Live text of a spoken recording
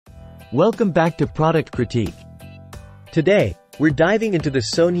Welcome back to Product Critique. Today, we're diving into the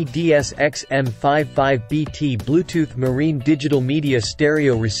Sony DSXM55BT Bluetooth Marine Digital Media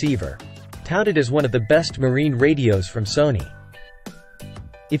Stereo Receiver, touted as one of the best marine radios from Sony.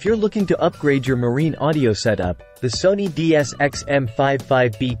 If you're looking to upgrade your marine audio setup, the Sony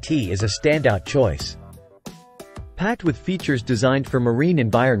DSXM55BT is a standout choice. Packed with features designed for marine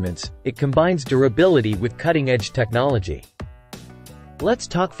environments, it combines durability with cutting-edge technology. Let's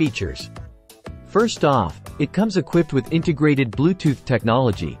talk features. First off, it comes equipped with integrated Bluetooth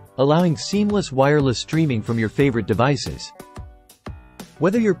technology, allowing seamless wireless streaming from your favorite devices.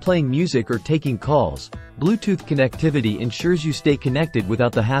 Whether you're playing music or taking calls, Bluetooth connectivity ensures you stay connected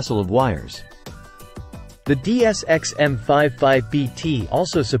without the hassle of wires. The DSXM55BT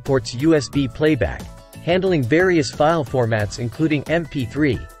also supports USB playback, handling various file formats including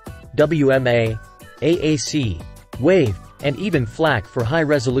MP3, WMA, AAC, WAV, and even FLAC for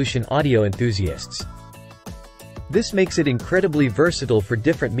high-resolution audio enthusiasts. This makes it incredibly versatile for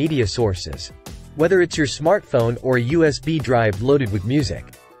different media sources, whether it's your smartphone or a USB drive loaded with music.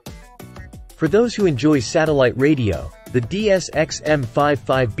 For those who enjoy satellite radio, the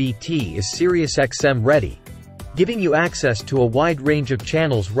DSXM55BT is SiriusXM ready, giving you access to a wide range of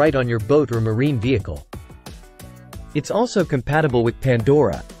channels right on your boat or marine vehicle. It's also compatible with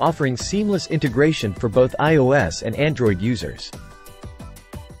Pandora, offering seamless integration for both iOS and Android users.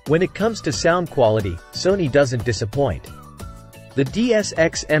 When it comes to sound quality, Sony doesn't disappoint. The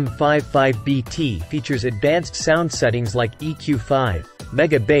DSXM55BT features advanced sound settings like EQ5,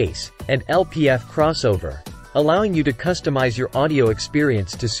 Mega Bass, and LPF crossover, allowing you to customize your audio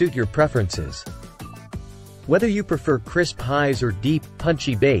experience to suit your preferences. Whether you prefer crisp highs or deep,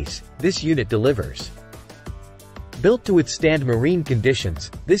 punchy bass, this unit delivers. Built to withstand marine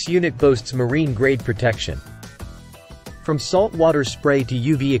conditions, this unit boasts marine-grade protection. From saltwater spray to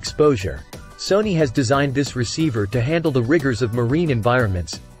UV exposure, Sony has designed this receiver to handle the rigors of marine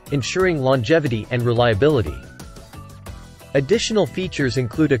environments, ensuring longevity and reliability. Additional features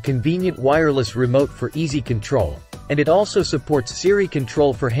include a convenient wireless remote for easy control, and it also supports Siri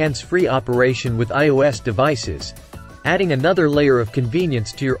control for hands-free operation with iOS devices, adding another layer of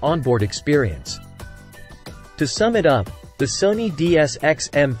convenience to your onboard experience. To sum it up, the Sony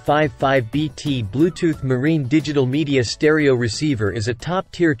DSXM55BT Bluetooth Marine Digital Media Stereo Receiver is a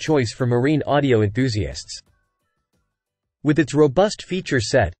top-tier choice for marine audio enthusiasts. With its robust feature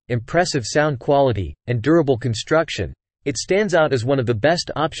set, impressive sound quality, and durable construction, it stands out as one of the best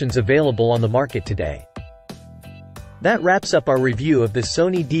options available on the market today. That wraps up our review of the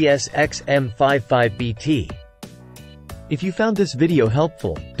Sony DSXM55BT. If you found this video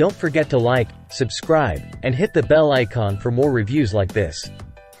helpful, don't forget to like, subscribe, and hit the bell icon for more reviews like this.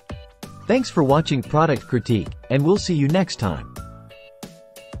 Thanks for watching Product Critique, and we'll see you next time.